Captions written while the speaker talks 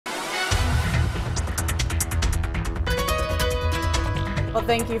Well,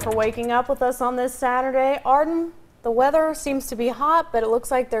 thank you for waking up with us on this Saturday. Arden, the weather seems to be hot, but it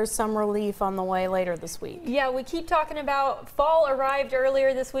looks like there's some relief on the way later this week. Yeah, we keep talking about fall arrived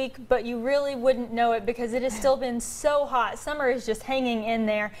earlier this week, but you really wouldn't know it because it has still been so hot. Summer is just hanging in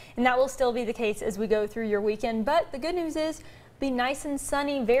there, and that will still be the case as we go through your weekend. But the good news is, be nice and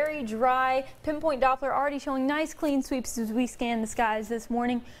sunny, very dry. Pinpoint Doppler already showing nice clean sweeps as we scan the skies this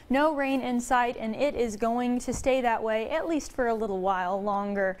morning. No rain in sight, and it is going to stay that way at least for a little while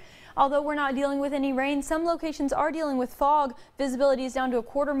longer. Although we're not dealing with any rain, some locations are dealing with fog. Visibility is down to a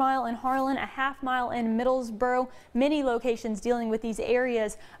quarter mile in Harlan, a half mile in Middlesboro. Many locations dealing with these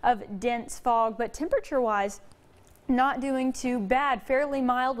areas of dense fog, but temperature-wise, not doing too bad. Fairly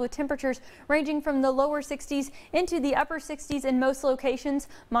mild with temperatures ranging from the lower 60s into the upper 60s in most locations.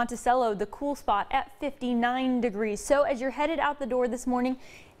 Monticello, the cool spot at 59 degrees. So as you're headed out the door this morning,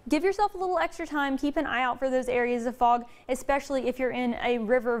 give yourself a little extra time. Keep an eye out for those areas of fog, especially if you're in a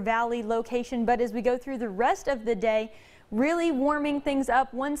river valley location. But as we go through the rest of the day, really warming things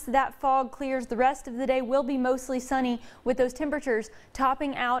up once that fog clears. The rest of the day will be mostly sunny with those temperatures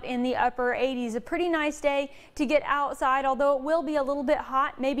topping out in the upper 80s. A pretty nice day to get outside, although it will be a little bit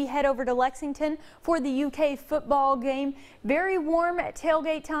hot. Maybe head over to Lexington for the UK football game. Very warm at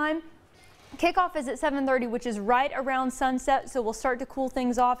tailgate time. Kickoff is at 7:30, which is right around sunset, so we'll start to cool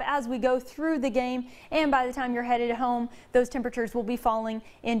things off as we go through the game, and by the time you're headed home, those temperatures will be falling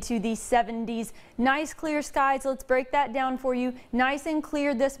into the 70s. Nice clear skies. Let's break that down for you. Nice and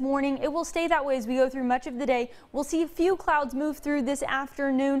clear this morning. It will stay that way as we go through much of the day. We'll see a few clouds move through this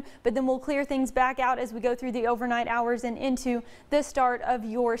afternoon, but then we'll clear things back out as we go through the overnight hours and into the start of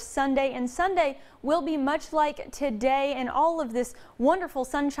your Sunday. And Sunday will be much like today, and all of this wonderful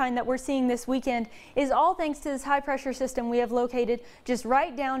sunshine that we're seeing this weekend is all thanks to this high pressure system we have located just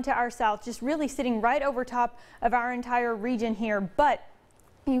right down to our south, just really sitting right over top of our entire region here. But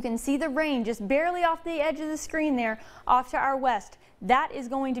you can see the rain just barely off the edge of the screen there off to our west. That is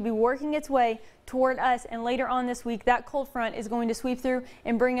going to be working its way toward us, and later on this week that cold front is going to sweep through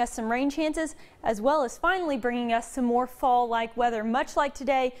and bring us some rain chances, as well as finally bringing us some more fall-like weather. Much like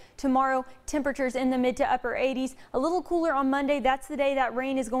today, tomorrow temperatures in the mid to upper 80s. A little cooler on Monday. That's the day that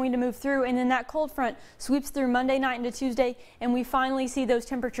rain is going to move through, and then that cold front sweeps through Monday night into Tuesday, and we finally see those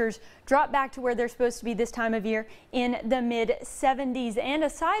temperatures drop back to where they're supposed to be this time of year in the mid 70s. And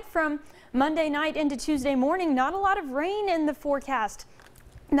aside from Monday night into Tuesday morning, not a lot of rain in the forecast.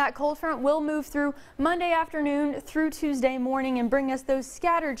 That cold front will move through Monday afternoon through Tuesday morning and bring us those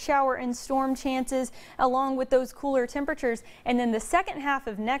scattered shower and storm chances along with those cooler temperatures. And then the second half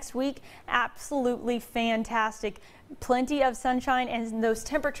of next week, absolutely fantastic. Plenty of sunshine and those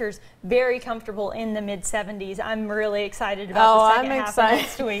temperatures very comfortable in the mid 70s. I'm really excited about the second half of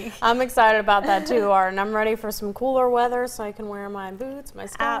next week. I'm excited about that too, Arden. I'm ready for some cooler weather so I can wear my boots, my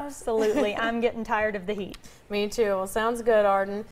scarves. Absolutely. I'm getting tired of the heat. Me too. Well, sounds good, Arden.